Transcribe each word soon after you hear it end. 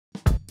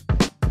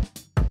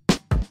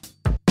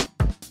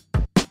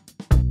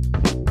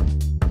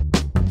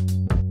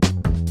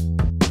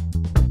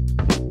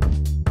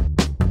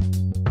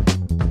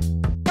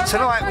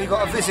Tonight we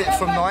got a visit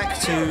from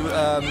Nike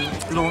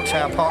to launch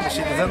our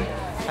partnership with them,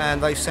 and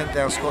they've sent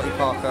down Scotty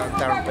Parker and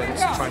Darren Bent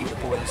to train with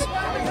the boys.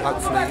 And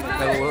hopefully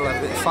they'll all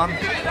have a bit of fun,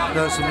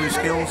 learn some new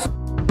skills.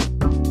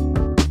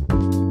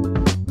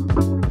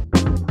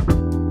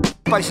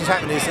 What's basically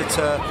happening is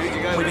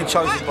that we've been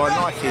chosen by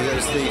Nike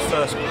as the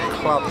first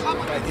club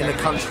in the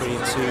country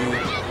to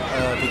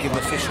be given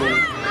official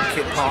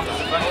kit partner,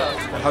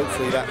 and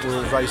hopefully that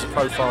will raise the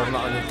profile of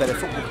not only Better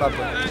Football Club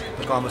but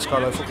the Guy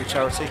Moscolo Football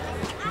Charity,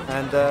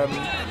 and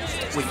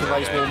we can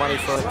raise more money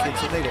for the kids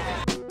that need it.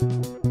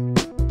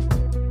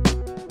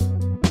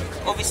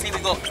 Obviously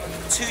we've got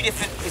two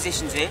different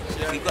positions here.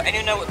 We've got,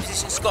 anyone know what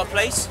position Scott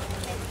plays?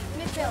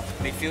 Midfield.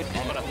 Midfield.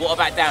 What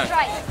about Darren?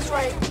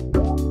 Right.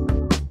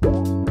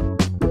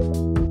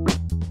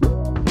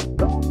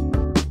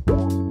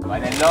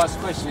 Right then, last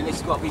question. This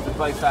has got to be for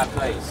both our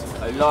players.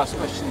 So last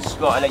question,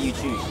 Scott, I'll let you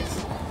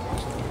choose.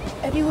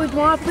 If you would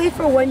want to play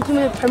for one team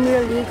in the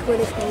Premier League, who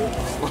would it be?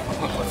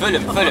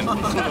 Fulham.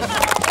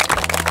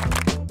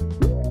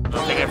 I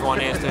think everyone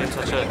here is doing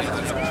such a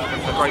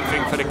great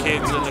thing for the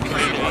kids and the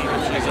community,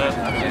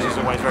 which is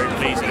always very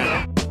pleasing.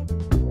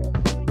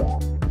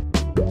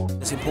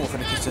 It's important for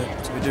the kids to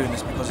be doing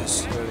this because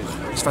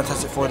it's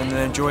fantastic for them and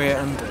they enjoy it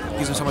and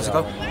gives them somewhere to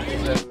go.